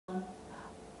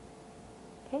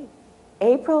Okay,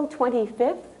 April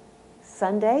 25th,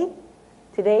 Sunday.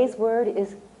 Today's word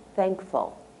is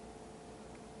thankful.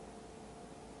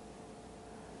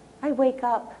 I wake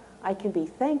up, I can be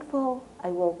thankful.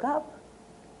 I woke up.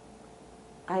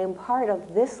 I am part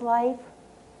of this life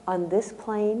on this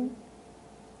plane.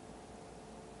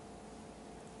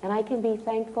 And I can be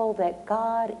thankful that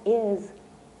God is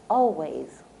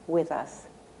always with us.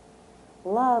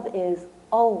 Love is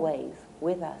always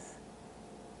with us.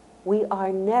 We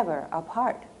are never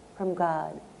apart from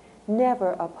God,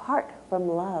 never apart from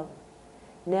love,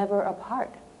 never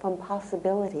apart from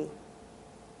possibility.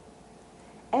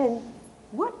 And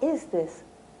what is this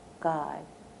God?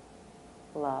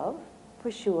 Love, for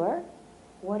sure.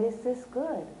 What is this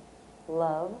good?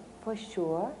 Love, for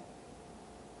sure.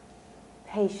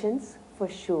 Patience, for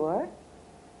sure.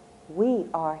 We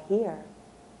are here.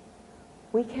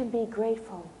 We can be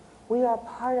grateful. We are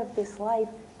part of this life,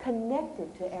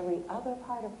 connected to every other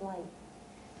part of life.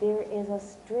 There is a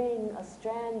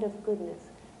strand of goodness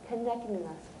connecting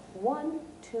us, one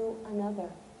to another.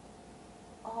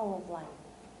 All of life.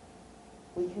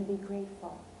 We can be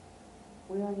grateful.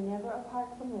 We are never apart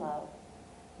from love,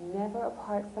 never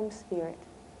apart from spirit.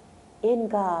 In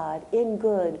God, in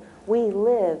good, we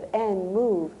live and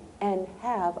move and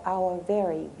have our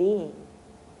very being.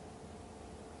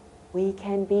 We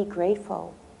can be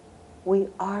grateful. We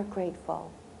are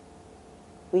grateful.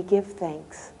 We give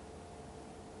thanks.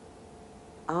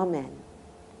 Amen.